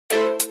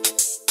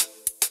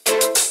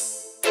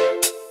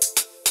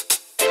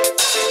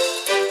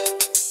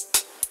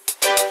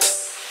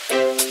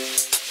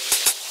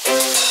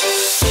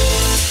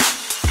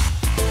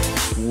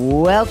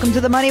Welcome to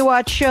the Money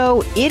Watch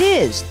Show. It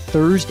is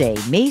Thursday,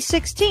 May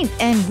 16th,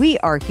 and we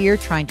are here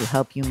trying to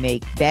help you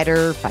make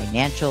better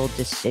financial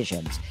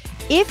decisions.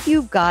 If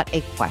you've got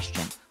a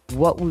question,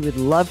 what we would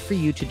love for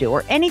you to do,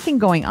 or anything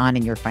going on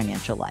in your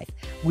financial life,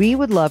 we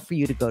would love for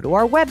you to go to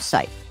our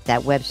website.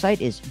 That website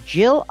is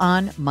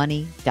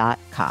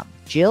jillonmoney.com,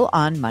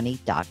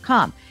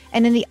 jillonmoney.com.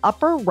 And in the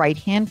upper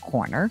right-hand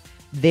corner,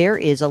 there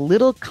is a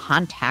little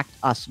Contact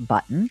Us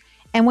button.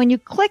 And when you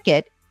click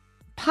it,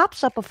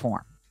 pops up a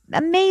form.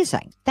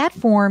 Amazing. That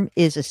form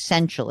is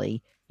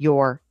essentially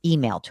your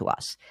email to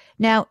us.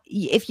 Now,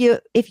 if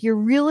you're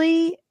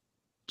really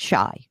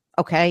shy,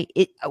 okay,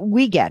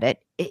 we get it.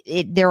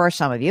 There are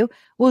some of you.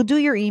 We'll do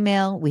your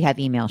email. We have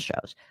email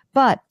shows.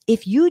 But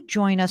if you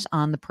join us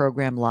on the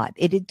program live,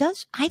 it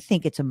does, I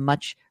think it's a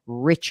much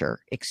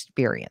richer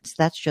experience.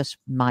 That's just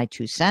my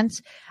 2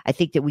 cents. I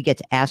think that we get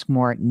to ask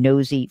more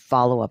nosy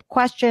follow-up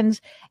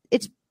questions.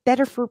 It's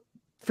better for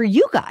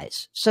you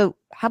guys. So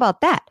how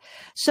about that?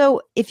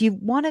 So if you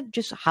want to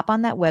just hop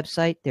on that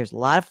website, there's a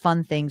lot of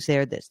fun things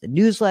there. There's the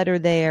newsletter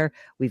there.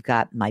 We've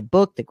got my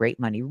book, The Great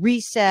Money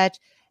Reset,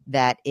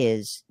 that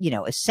is,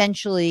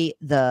 essentially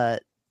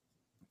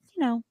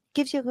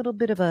gives you a little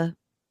bit of a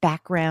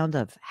background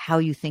of how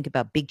you think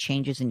about big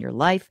changes in your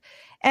life.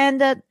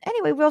 And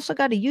anyway, we also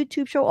got a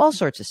YouTube show, all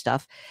sorts of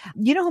stuff.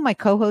 You know who my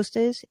co-host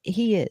is?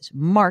 He is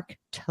Mark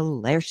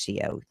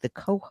Talercio, the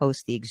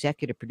co-host, the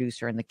executive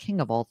producer, and the king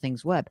of all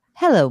things web.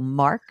 Hello,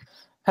 Mark.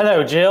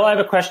 Hello, Jill. I have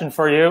a question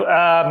for you.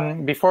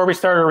 Before we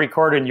started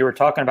recording, you were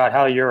talking about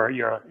how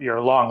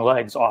your long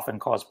legs often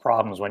cause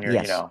problems when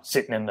you're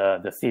sitting in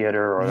the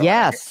theater or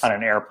on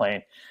an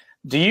airplane.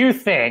 Do you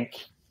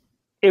think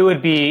it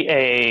would be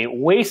a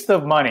waste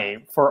of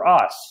money for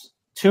us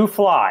to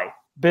fly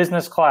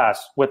business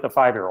class with a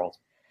 5-year-old?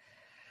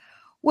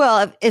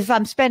 Well, if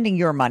I'm spending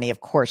your money, of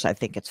course, I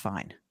think it's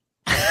fine.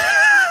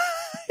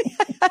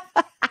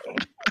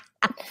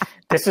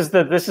 This is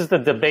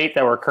the debate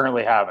that we're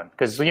currently having.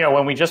 Because,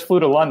 when we just flew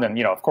to London,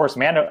 of course,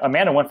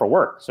 Amanda went for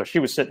work. So she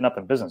was sitting up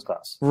in business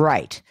class.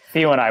 Right.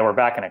 Theo and I were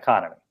back in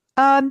economy.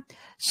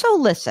 So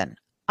listen,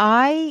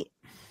 I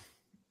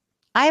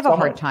have a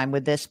hard time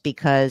with this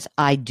because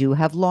I do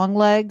have long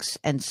legs.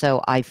 And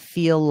so I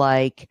feel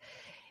like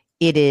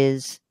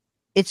it's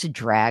a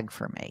drag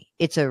for me.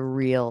 It's a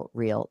real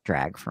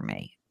drag for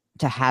me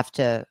to have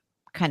to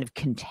kind of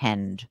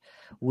contend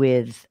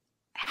with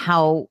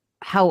how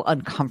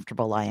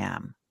uncomfortable I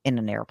am in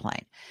an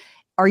airplane.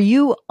 Are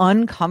you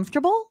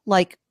uncomfortable?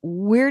 Like,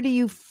 how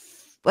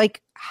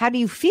do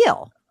you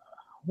feel?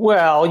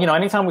 Well,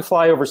 anytime we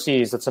fly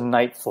overseas, it's a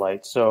night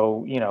flight.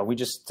 So, we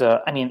just,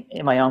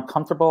 am I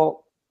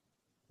uncomfortable?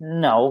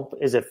 No.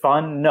 Is it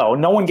fun? No.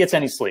 No one gets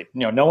any sleep.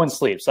 No one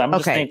sleeps. So I'm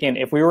just thinking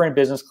if we were in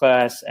business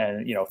class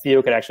and,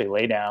 Theo could actually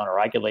lay down or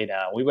I could lay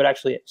down, we would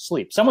actually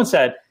sleep. Someone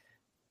said,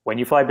 when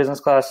you fly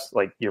business class,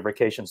 like your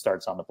vacation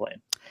starts on the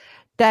plane.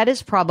 That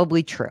is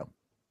probably true.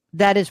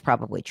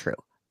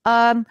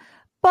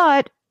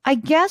 But I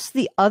guess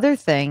the other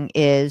thing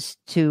is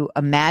to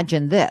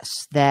imagine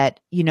this, that,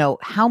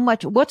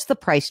 what's the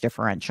price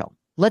differential?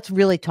 Let's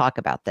really talk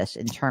about this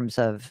in terms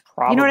of,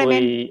 probably, you know what I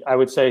mean? I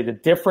would say the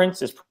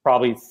difference is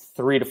probably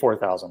 $3,000 to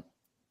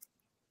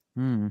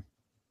 $4,000.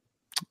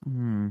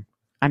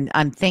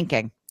 I'm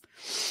thinking.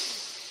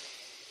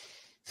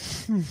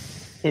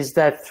 Is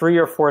that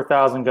 $3,000 or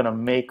 $4,000 going to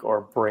make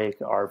or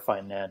break our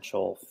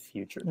financial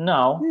future?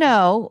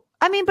 No.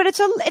 I mean, but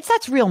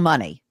that's real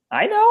money.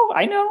 I know.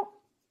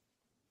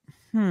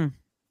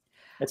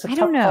 It's a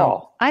tough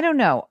call. I don't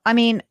know. I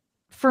mean,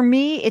 for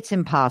me, it's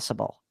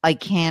impossible. I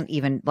can't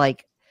even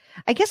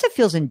I guess it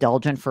feels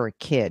indulgent for a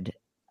kid.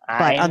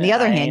 But on the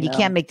other hand, you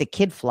can't make the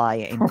kid fly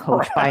in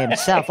coach by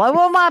himself. Like,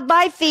 well,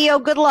 bye, Theo.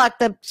 Good luck.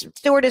 The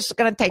stewardess is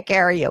going to take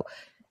care of you.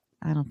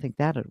 I don't think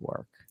that would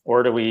work.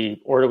 Or do we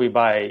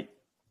buy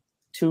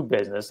 2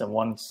 business and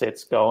one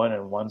sit's going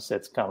and one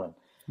sit's coming?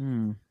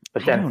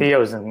 But then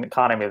Theo's in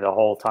economy the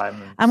whole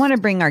time. I want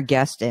to bring our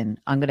guest in.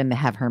 I'm going to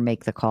have her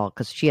make the call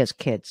because she has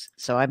kids.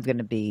 So I'm going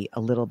to be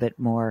a little bit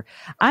more.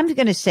 I'm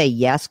going to say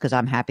yes because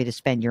I'm happy to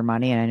spend your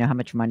money and I know how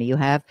much money you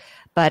have.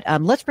 But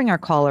let's bring our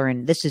caller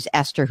in. This is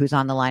Esther, who's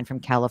on the line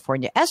from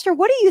California. Esther,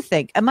 what do you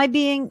think?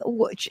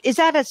 Is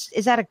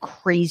that a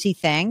crazy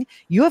thing?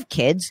 You have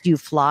kids. Do you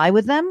fly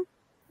with them?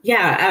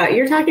 Yeah,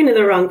 you're talking to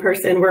the wrong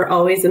person. We're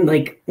always in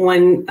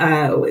one,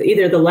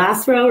 either the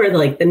last row or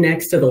the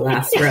next to the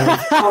last row.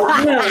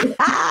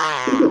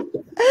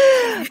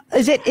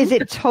 Is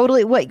it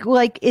totally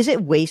is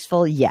it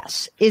wasteful?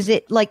 Yes. Is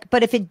it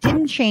but if it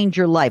didn't change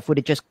your life, would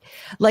it just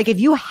if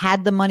you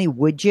had the money,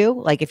 would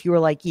you? If you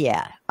were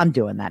yeah, I'm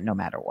doing that no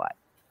matter what.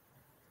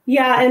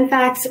 Yeah. In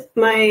fact,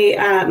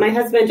 my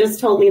husband just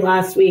told me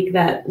last week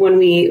that when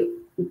we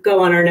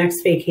go on our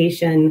next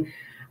vacation,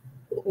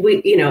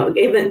 we,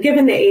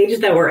 given the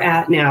age that we're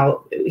at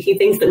now, he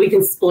thinks that we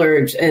can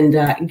splurge and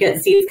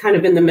get seats kind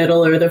of in the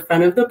middle or the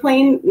front of the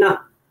plane,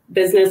 not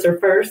business or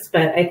first,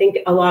 but I think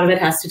a lot of it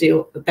has to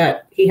do with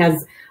that he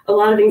has a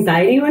lot of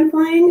anxiety when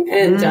flying.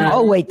 And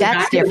oh, wait,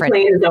 that's different. The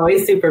plane is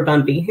always super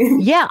bumpy.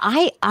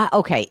 Yeah,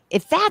 okay.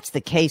 If that's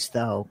the case,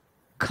 though,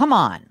 come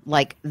on.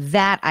 Like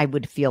that, I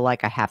would feel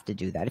like I have to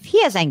do that. If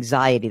he has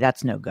anxiety,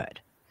 that's no good.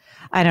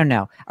 I don't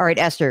know. All right,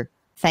 Esther,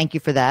 thank you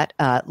for that.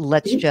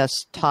 Let's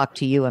just talk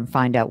to you and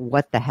find out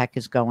what the heck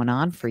is going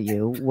on for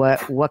you.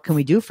 What can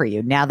we do for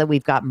you now that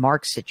we've got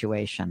Mark's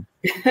situation?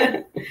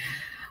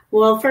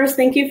 Well, first,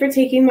 thank you for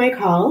taking my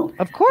call.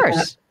 Of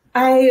course.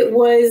 I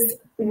was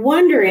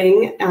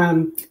wondering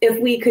if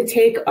we could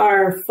take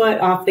our foot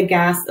off the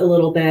gas a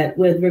little bit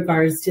with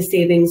regards to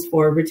savings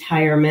for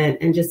retirement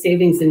and just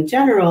savings in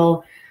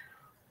general.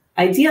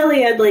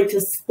 Ideally, I'd like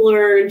to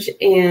splurge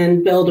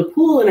and build a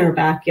pool in our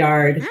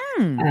backyard.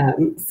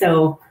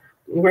 So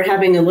we're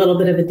having a little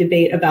bit of a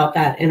debate about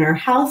that in our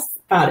house.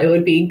 Thought it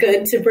would be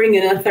good to bring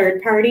in a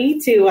third party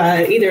to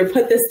either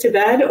put this to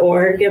bed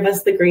or give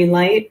us the green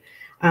light.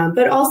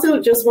 But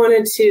also just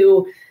wanted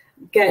to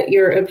get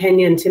your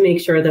opinion to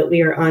make sure that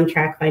we are on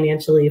track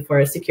financially for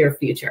a secure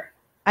future.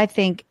 I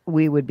think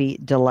we would be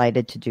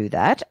delighted to do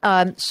that.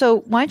 So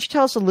why don't you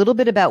tell us a little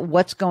bit about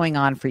what's going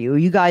on for you?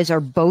 You guys are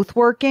both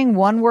working,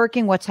 one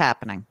working. What's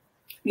happening?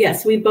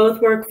 Yes, we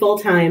both work full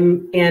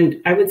time.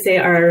 And I would say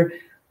I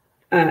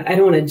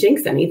don't want to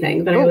jinx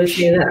anything, but I would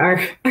say that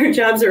our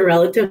jobs are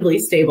relatively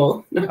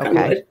stable. Knock on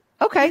wood.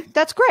 Okay,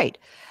 that's great.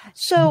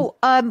 So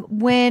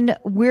when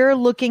we're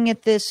looking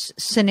at this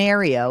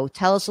scenario,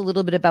 tell us a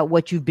little bit about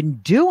what you've been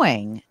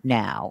doing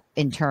now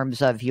in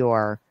terms of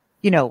your,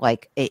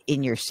 like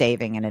in your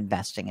saving and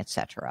investing, et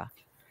cetera.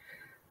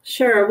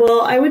 Sure.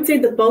 Well, I would say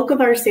the bulk of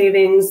our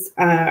savings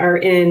are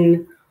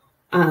in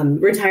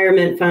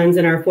retirement funds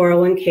and our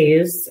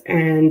 401ks.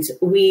 And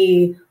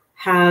we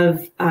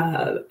have,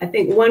 I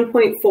think,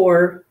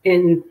 1.4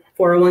 in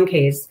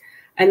 401ks.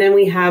 And then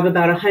we have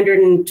about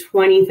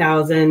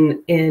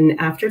 120,000 in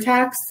after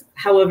tax.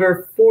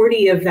 However,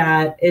 40 of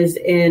that is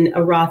in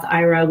a Roth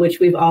IRA, which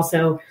we've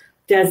also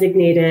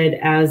designated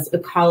as a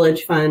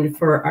college fund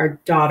for our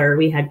daughter.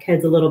 We had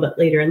kids a little bit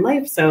later in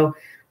life, so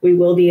we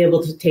will be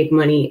able to take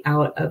money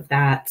out of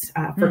that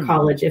for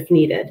college if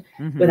needed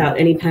without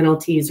any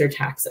penalties or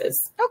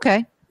taxes.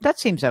 Okay, that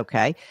seems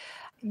okay.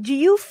 Do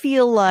you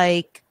feel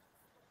like,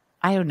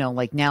 I don't know,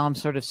 like now I'm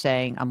sort of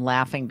saying, I'm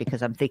laughing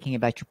because I'm thinking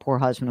about your poor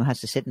husband who has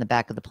to sit in the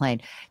back of the plane.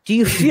 Do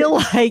you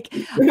feel like,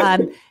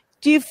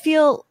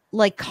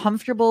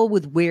 comfortable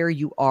with where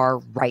you are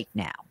right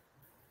now?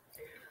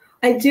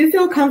 I do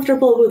feel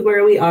comfortable with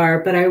where we are,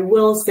 but I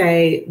will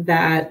say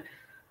that,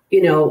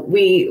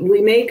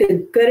 we make a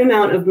good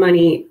amount of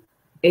money,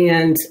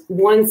 and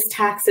once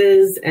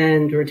taxes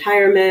and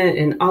retirement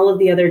and all of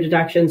the other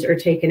deductions are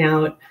taken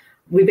out,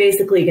 we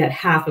basically get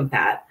half of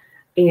that.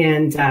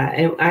 And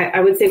I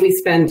would say we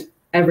spend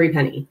every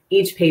penny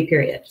each pay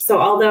period. So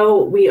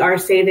although we are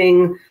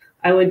saving,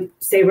 I would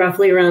say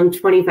roughly around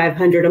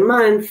 $2,500 a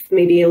month,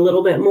 maybe a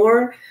little bit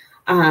more,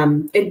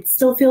 it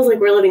still feels like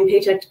we're living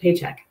paycheck to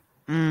paycheck.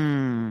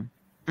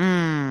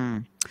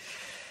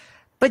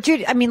 But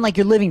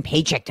you're living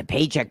paycheck to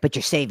paycheck, but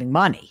you're saving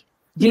money.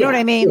 Do you know what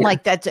I mean? Yeah.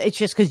 It's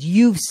just because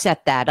you've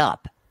set that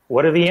up.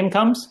 What are the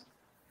incomes?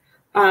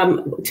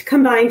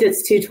 Combined,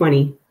 it's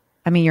 220.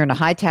 I mean, you're in a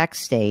high tax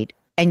state.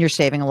 And you're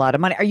saving a lot of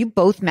money. Are you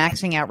both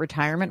maxing out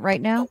retirement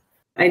right now?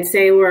 I'd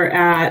say we're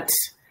at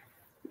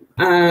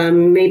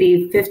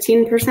maybe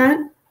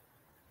 15%.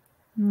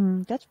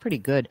 That's pretty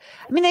good.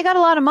 I mean, they got a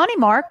lot of money,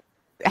 Mark.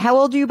 How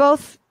old are you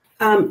both?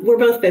 We're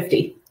both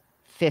 50.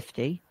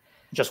 50.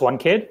 Just one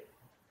kid?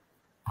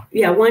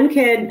 Yeah, one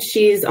kid.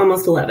 She's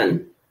almost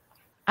 11.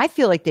 I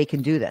feel like they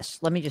can do this.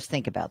 Let me just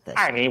think about this.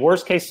 I mean,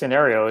 worst case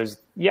scenario is,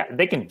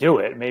 they can do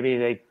it. Maybe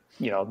they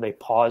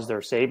pause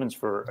their savings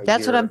for a year.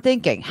 That's what I'm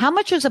thinking. How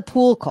much does a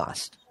pool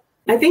cost?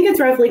 I think it's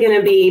roughly going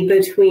to be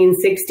between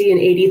 60 and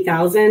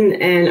 80,000.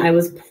 And I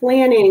was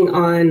planning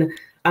on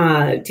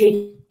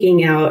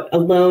taking out a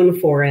loan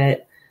for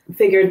it.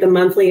 Figured the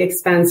monthly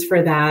expense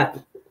for that,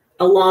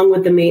 along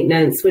with the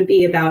maintenance, would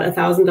be about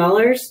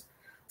 $1,000.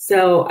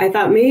 So I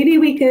thought maybe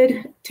we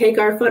could take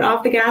our foot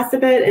off the gas a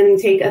bit and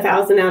take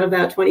 1,000 out of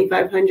that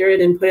 2,500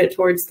 and put it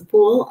towards the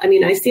pool. I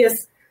mean, I see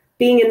us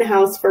being in the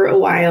house for a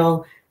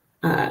while.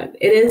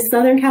 It is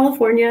Southern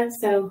California,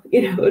 so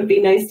it would be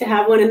nice to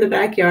have one in the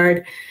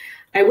backyard.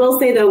 I will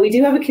say though, we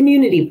do have a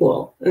community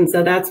pool, and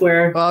so that's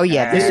where. Oh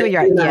yeah,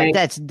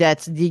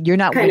 that's you're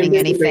not winning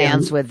any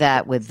fans with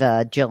that with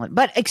Jill,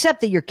 but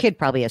except that your kid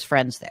probably has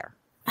friends there.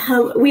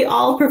 We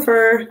all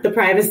prefer the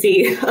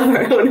privacy of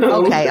our own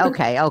home.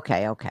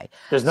 Okay.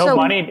 There's no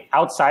money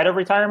outside of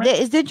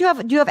retirement. Do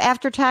you have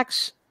after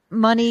tax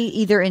money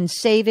either in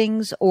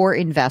savings or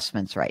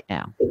investments right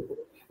now?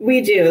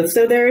 We do.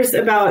 So there's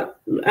about,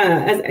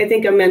 as I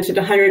think I mentioned,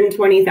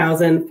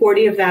 120,000.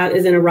 40 of that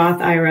is in a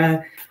Roth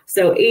IRA.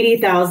 So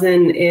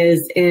 80,000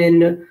 is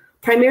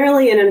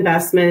primarily in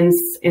investments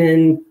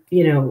in,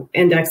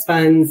 index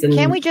funds. And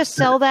can we just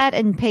sell that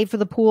and pay for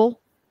the pool?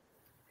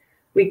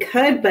 We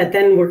could, but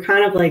then we're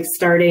kind of like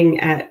starting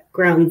at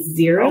ground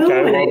zero.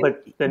 Okay, well,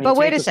 but then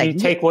wait a second. You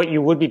take what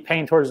you would be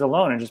paying towards the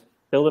loan and just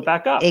build it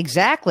back up.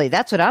 Exactly.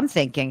 That's what I'm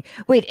thinking.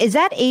 Wait, is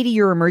that 80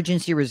 your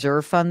emergency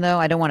reserve fund, though?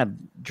 I don't want to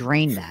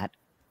drain that.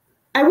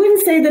 I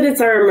wouldn't say that it's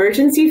our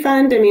emergency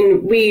fund. I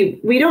mean,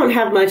 we don't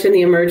have much in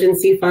the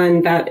emergency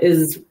fund. That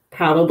is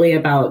probably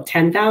about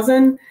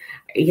 10,000.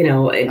 You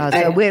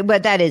know,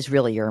 but that is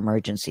really your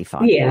emergency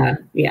fund. Yeah,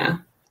 yeah.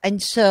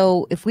 And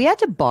so, if we had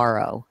to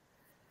borrow,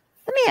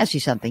 let me ask you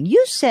something.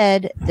 You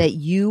said that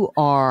you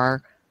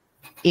are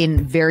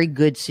in very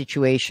good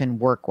situation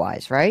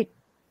work-wise, right?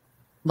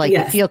 Like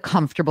yes. You feel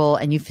comfortable,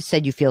 and you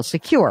said you feel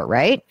secure,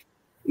 right?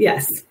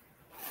 Yes.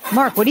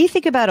 Mark, what do you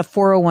think about a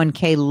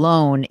 401k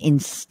loan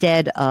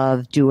instead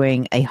of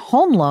doing a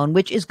home loan,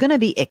 which is going to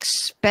be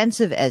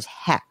expensive as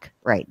heck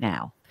right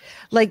now?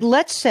 Like,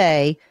 let's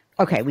say,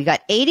 okay, we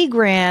got 80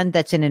 grand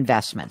that's in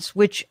investments,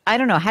 which I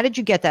don't know. How did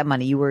you get that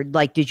money? You were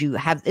like,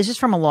 is this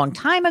from a long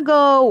time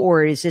ago,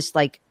 or is this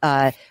like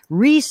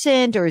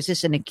recent, or is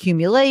this an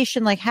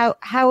accumulation? Like how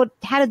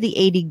did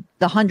the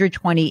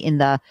 120 in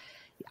the,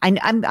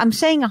 I'm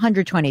saying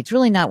 120, it's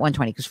really not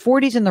 120 because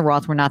 40's in the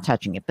Roth, we're not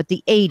touching it, but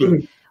the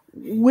 80,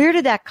 where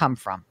did that come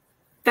from?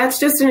 That's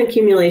just an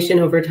accumulation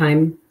over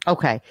time.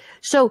 Okay.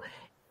 So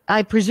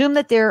I presume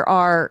that there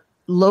are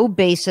low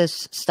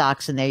basis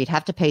stocks in there. You'd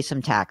have to pay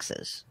some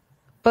taxes.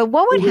 But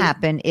what would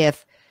happen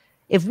if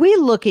we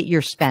look at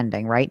your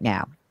spending right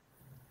now?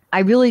 I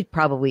really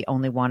probably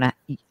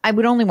I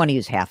would only want to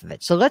use half of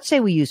it. So let's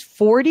say we use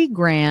 40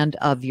 grand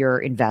of your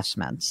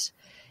investments.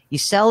 You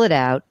sell it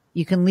out.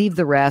 You can leave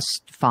the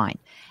rest fine.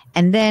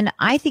 And then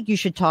I think you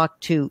should talk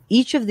to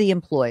each of the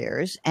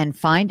employers and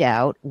find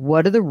out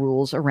what are the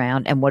rules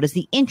around and what is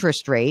the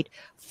interest rate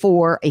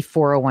for a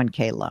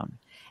 401k loan.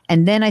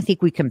 And then I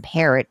think we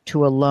compare it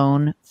to a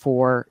loan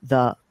for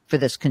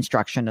this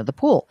construction of the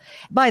pool.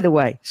 By the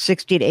way,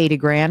 60 to 80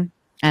 grand.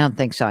 I don't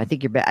think so. I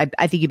think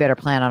I think you better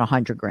plan on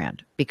 100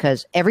 grand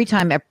because every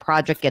time a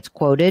project gets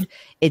quoted,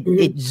 it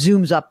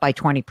zooms up by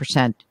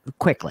 20%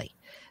 quickly.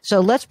 So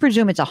let's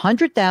presume it's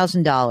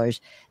 $100,000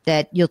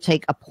 that you'll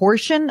take a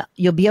portion.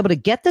 You'll be able to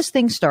get this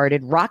thing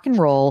started, rock and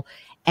roll.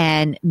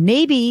 And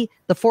maybe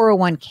the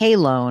 401k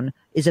loan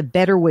is a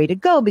better way to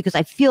go because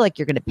I feel like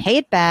you're going to pay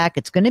it back.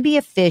 It's going to be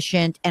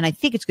efficient. And I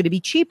think it's going to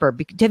be cheaper.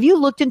 Have you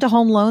looked into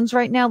home loans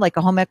right now, like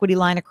a home equity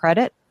line of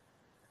credit?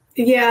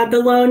 Yeah, the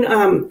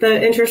loan,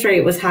 the interest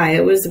rate was high.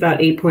 It was about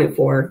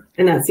 8.4,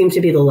 and that seemed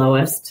to be the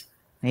lowest.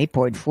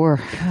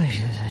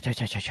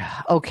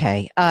 8.4.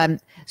 Okay.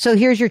 So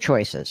here's your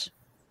choices.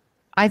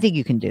 I think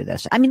you can do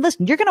this. I mean,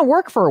 listen, you're going to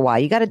work for a while.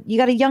 You got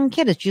a young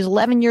kid. She's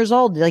 11 years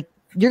old. Like,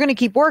 you're going to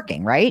keep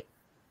working, right?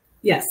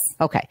 Yes.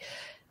 Okay.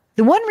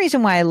 The one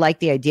reason why I like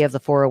the idea of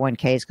the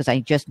 401k is because I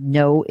just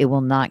know it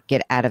will not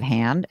get out of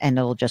hand and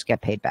it'll just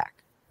get paid back.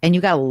 And you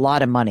got a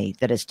lot of money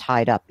that is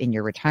tied up in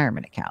your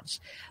retirement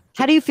accounts.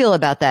 How do you feel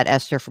about that,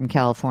 Esther from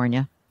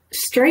California?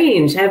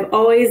 Strange. I've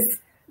always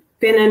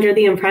been under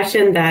the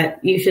impression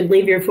that you should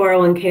leave your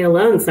 401k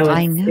alone. So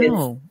I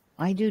know.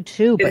 I do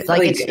too, but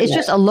it's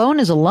just a loan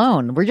is a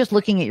loan. We're just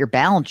looking at your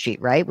balance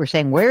sheet, right? We're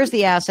saying where's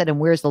the asset and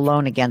where's the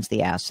loan against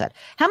the asset.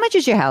 How much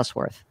is your house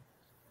worth?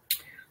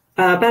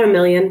 About $1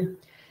 million.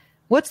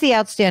 What's the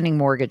outstanding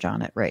mortgage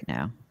on it right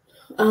now?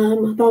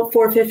 About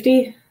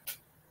 $450.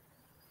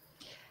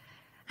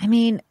 I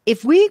mean,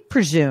 if we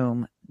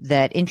presume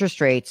that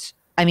interest rates,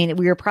 I mean,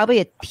 we are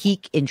probably at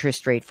peak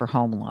interest rate for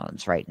home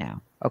loans right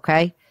now,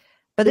 okay?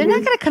 But they're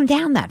not going to come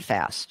down that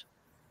fast.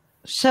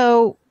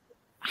 So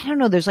I don't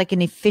know. There's like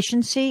an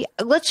efficiency.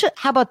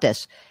 How about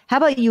this? How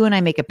about you and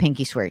I make a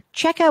pinky swear?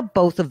 Check out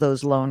both of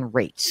those loan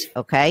rates,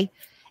 okay?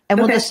 And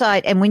we'll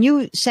decide. And when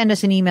you send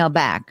us an email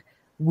back,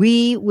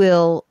 we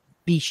will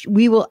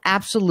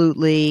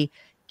absolutely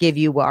give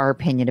you our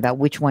opinion about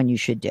which one you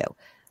should do.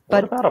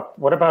 But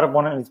what about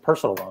one of these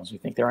personal loans? You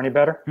think they're any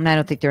better? I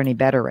don't think they're any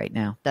better right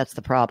now. That's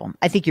the problem.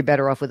 I think you're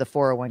better off with a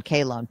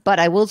 401k loan. But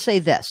I will say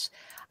this.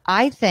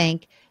 I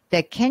think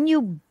that can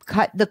you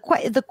cut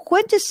the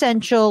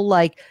quintessential,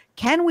 like,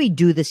 can we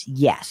do this?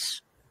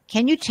 Yes.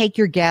 Can you take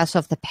your gas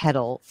off the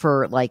pedal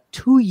for like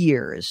 2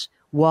 years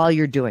while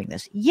you're doing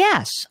this?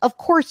 Yes, of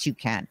course you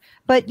can.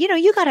 But,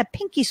 you got a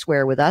pinky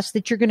swear with us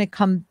that you're going to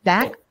come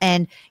back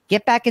and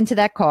get back into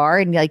that car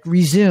and like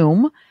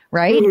resume,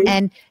 right?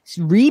 And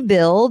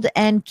rebuild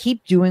and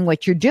keep doing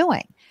what you're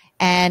doing.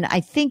 And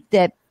I think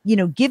that,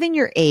 given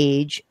your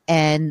age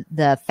and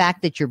the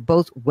fact that you're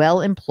both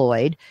well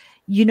employed,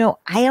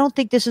 I don't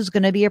think this is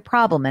going to be a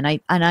problem. And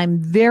I'm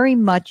very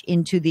much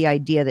into the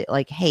idea that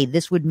like, hey,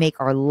 this would make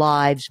our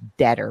lives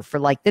better for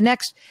like the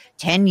next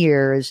 10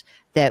 years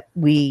that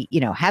we,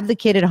 have the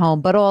kid at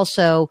home, but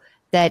also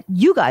that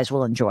you guys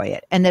will enjoy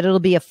it and that it'll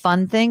be a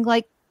fun thing.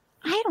 Like,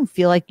 I don't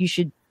feel like you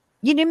should,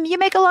 you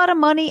make a lot of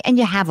money and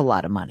you have a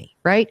lot of money,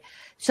 right?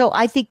 So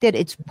I think that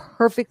it's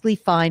perfectly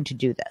fine to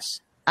do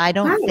this. I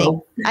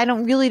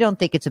really don't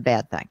think it's a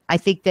bad thing. I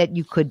think that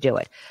you could do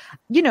it.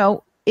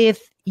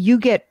 If you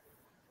get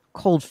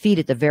cold feet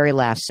at the very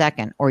last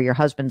second, or your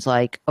husband's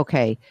like,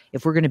 okay,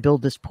 if we're going to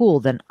build this pool,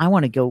 then I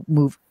want to go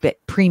move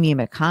premium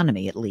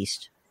economy at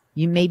least.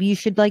 Maybe you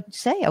should like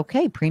say,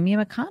 okay, premium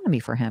economy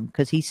for him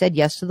because he said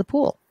yes to the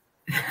pool.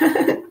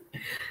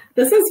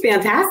 This is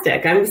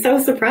fantastic. I'm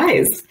so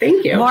surprised.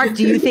 Thank you. Mark,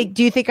 do you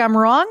think I'm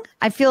wrong?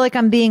 I feel like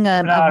I'm being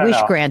a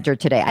wish granter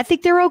today. I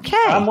think they're okay.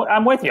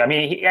 I'm with you. I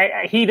mean,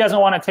 he doesn't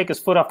want to take his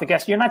foot off the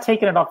gas. You're not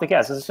taking it off the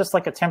gas. It's just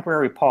like a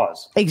temporary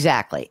pause.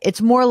 Exactly.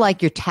 It's more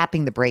like you're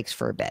tapping the brakes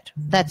for a bit.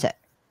 That's it.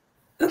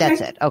 Okay.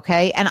 That's it.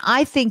 Okay. And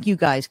I think you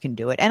guys can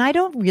do it. And I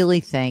don't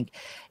really think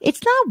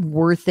it's not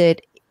worth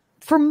it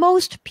for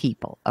most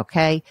people.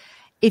 Okay.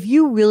 If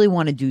you really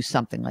want to do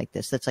something like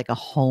this, that's like a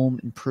home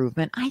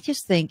improvement, I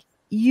just think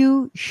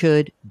you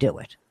should do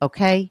it.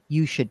 Okay.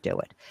 You should do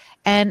it.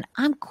 And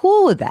I'm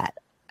cool with that.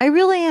 I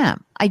really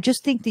am. I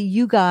just think that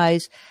you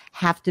guys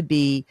have to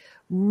be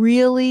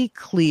really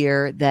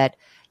clear that,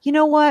 you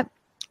know what,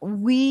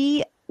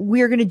 we're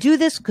going to do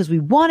this because we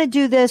want to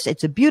do this.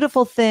 It's a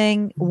beautiful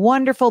thing.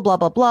 Wonderful, blah,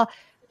 blah, blah.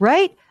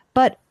 Right.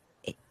 But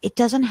it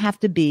doesn't have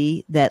to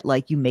be that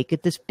like you make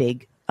it this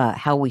big,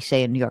 how we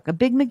say in New York, a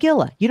big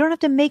Megillah. You don't have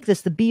to make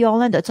this the be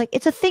all end. It's like,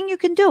 it's a thing you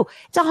can do.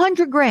 It's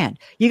 $100,000.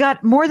 You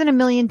got more than $1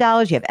 million.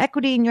 You have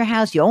equity in your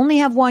house. You only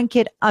have one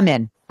kid. I'm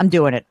in. I'm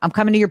doing it. I'm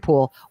coming to your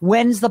pool.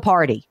 When's the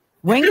party?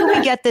 When can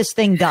we get this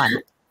thing done?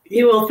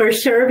 You will for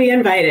sure be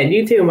invited.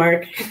 You too,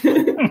 Mark.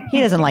 He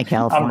doesn't like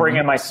California. I'm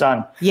bringing my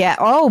son. Yeah.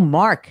 Oh,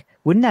 Mark.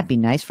 Wouldn't that be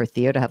nice for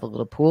Theo to have a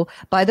little pool?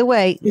 By the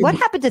way, what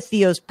happened to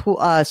Theo's pool,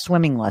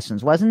 swimming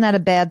lessons? Wasn't that a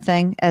bad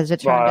thing as it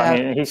turned out? I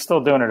mean, he's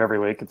still doing it every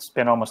week. It's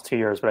been almost 2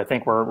 years, but I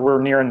think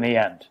we're nearing the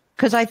end.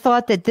 Because I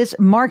thought that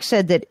Mark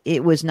said that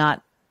it was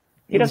not.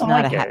 He doesn't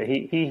like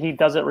it. He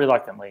does it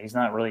reluctantly. He's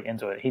not really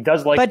into it. He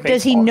does like. But baseball.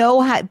 Does he know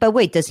how? But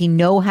wait, does he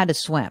know how to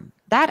swim?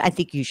 That I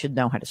think you should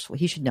know how to swim.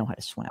 He should know how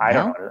to swim. I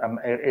don't know.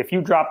 If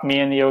you dropped me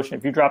in the ocean,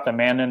 if you dropped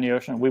Amanda in the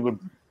ocean, we would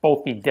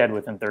both be dead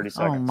within 30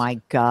 seconds. Oh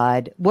my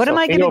God! What am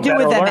I going to do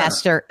with them,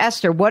 Esther?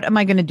 Esther, what am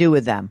I going to do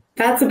with them?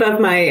 That's above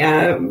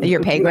my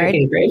your pay grade.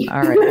 Pay grade.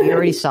 All right, we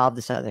already solved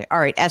this other. All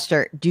right,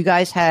 Esther, do you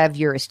guys have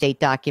your estate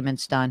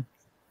documents done?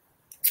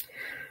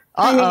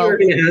 I knew you were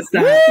going to ask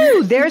that.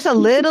 Woo! There's a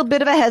little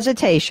bit of a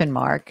hesitation,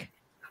 Mark.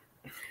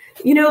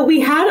 You know, we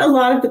had a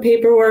lot of the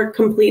paperwork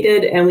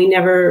completed and we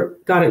never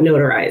got it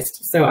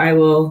notarized. So I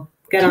will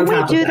get on top of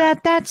that. Can we do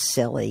that? That's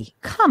silly.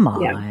 Come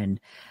on. Yeah.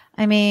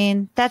 I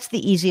mean, that's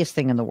the easiest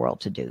thing in the world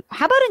to do.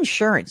 How about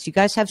insurance? You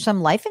guys have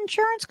some life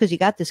insurance because you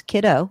got this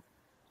kiddo.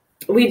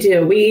 We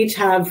do. We each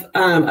have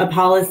a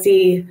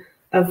policy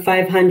of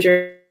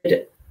 $500.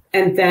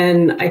 And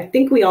then I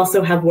think we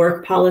also have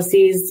work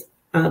policies.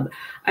 I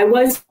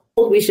was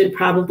told we should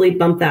probably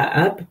bump that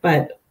up,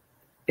 but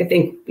I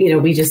think,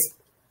 we just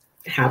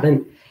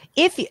haven't.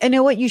 If I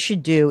know what you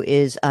should do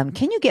is,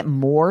 can you get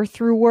more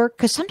through work?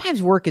 Because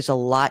sometimes work is a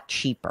lot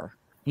cheaper,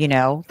 I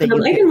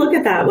can look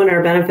at that when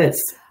our benefits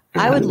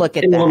I would look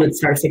at enrollment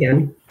starts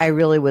again. I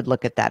really would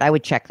look at that. I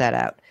would check that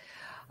out.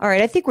 All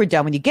right. I think we're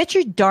done with you. Get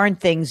your darn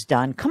things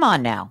done. Come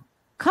on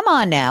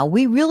now.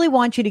 We really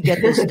want you to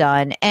get this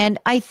done. And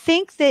I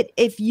think that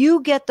if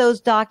you get those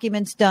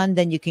documents done,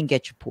 then you can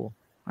get your pool.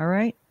 All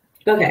right.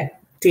 Okay.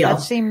 Deal.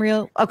 That seem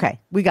real? Okay.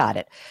 We got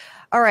it.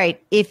 All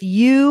right. If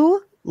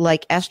you,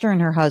 like Esther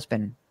and her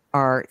husband,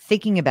 are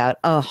thinking about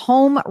a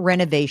home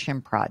renovation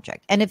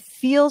project and it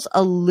feels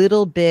a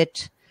little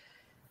bit,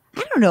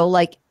 I don't know,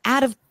 like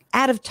out of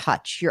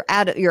touch. You're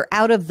out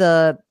of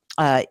the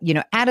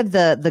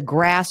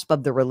grasp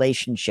of the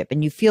relationship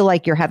and you feel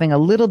like you're having a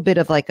little bit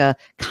of like a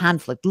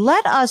conflict.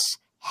 Let us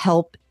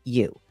help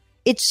you.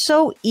 It's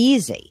so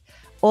easy.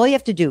 All you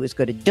have to do is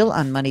go to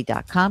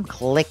JillOnMoney.com,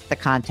 click the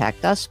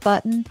Contact Us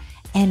button,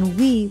 and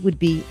we would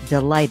be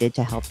delighted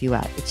to help you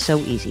out. It's so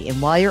easy. And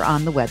while you're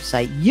on the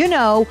website,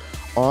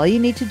 all you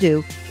need to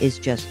do is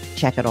just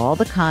check out all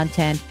the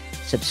content,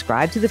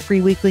 subscribe to the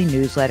free weekly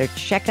newsletter,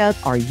 check out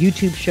our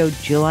YouTube show,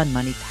 Jill on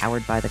Money,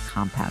 powered by The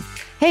Compound.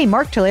 Hey,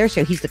 Mark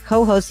Talercio, he's the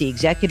co-host, the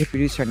executive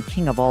producer, and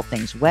king of all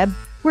things web.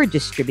 We're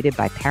distributed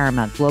by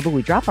Paramount Global.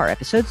 We drop our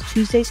episodes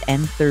Tuesdays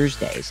and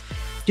Thursdays.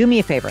 Do me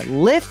a favor,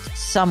 lift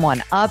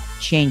someone up,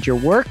 change your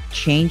work,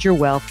 change your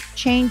wealth,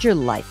 change your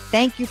life.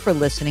 Thank you for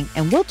listening,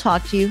 and we'll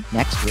talk to you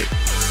next week.